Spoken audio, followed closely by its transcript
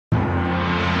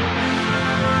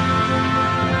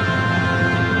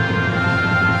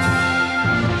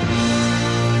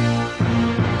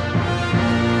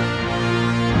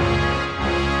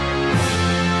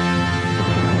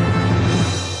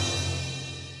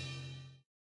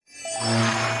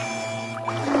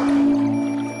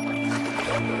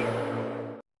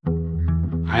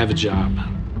have a job.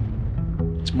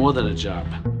 It's more than a job.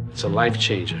 It's a life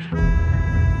changer.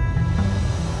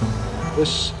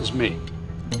 This is me.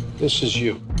 This is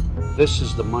you. This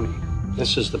is the money.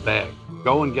 This is the bag.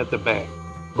 Go and get the bag.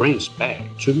 Bring this bag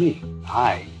to me.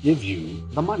 I give you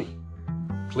the money.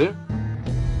 Clear?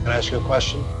 Can I ask you a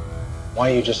question? Why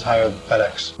don't you just hire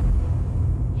FedEx?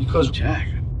 Because, Jack,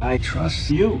 I trust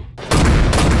you.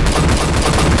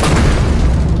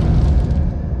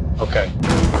 Okay.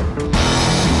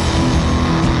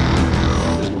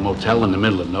 There's a motel in the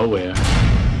middle of nowhere.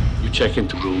 You check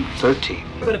into room 13.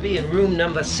 You're gonna be in room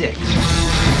number 6.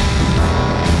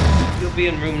 You'll be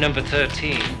in room number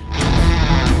 13.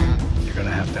 You're gonna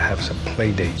have some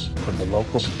play dates for the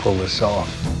locals to pull this off.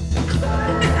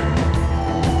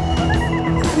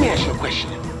 Let me ask you a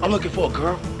question. I'm looking for a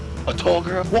girl, a tall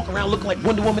girl, walking around looking like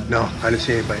Wonder Woman. No, I didn't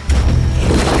see anybody.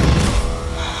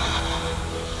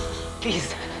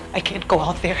 Please, I can't go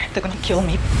out there. They're gonna kill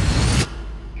me.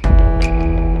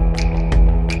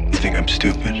 You think I'm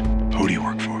stupid? Who do you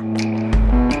work for?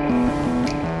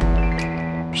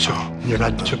 So, you're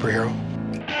not a superhero?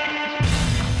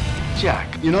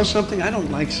 Jack, you know something? I don't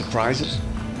like surprises.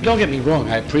 Don't get me wrong,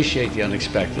 I appreciate the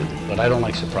unexpected, but I don't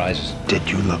like surprises. Did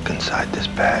you look inside this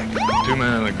bag? 2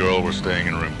 men and a girl were staying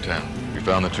in room 10. We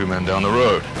found the 2 men down the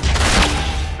road.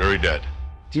 Very dead.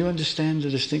 Do you understand the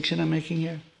distinction I'm making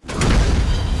here?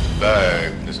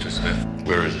 Bag, Mr. Smith.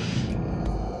 Where is it?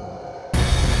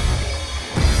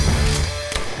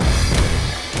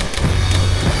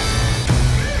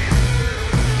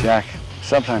 Jack,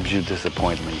 sometimes you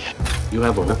disappoint me. You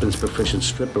have a weapons proficient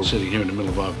stripper sitting here in the middle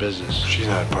of our business. She's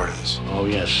not a part of this. Oh,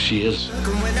 yes, she is.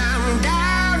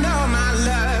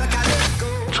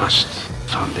 Trust,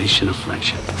 foundation of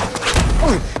friendship.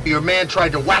 Your man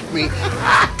tried to whack me.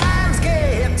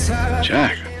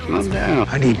 Jack, calm down.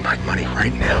 I need my money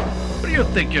right now. Who do you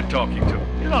think you're talking to?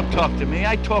 You don't talk to me,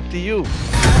 I talk to you.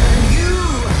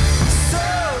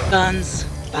 Guns,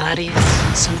 bodies.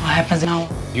 So what happens now?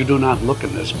 You do not look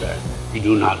in this bag. You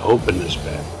do not open this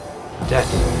bag. Death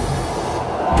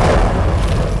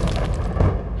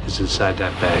is inside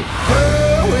that bag.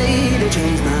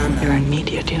 You're an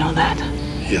idiot, you know that?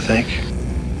 You think?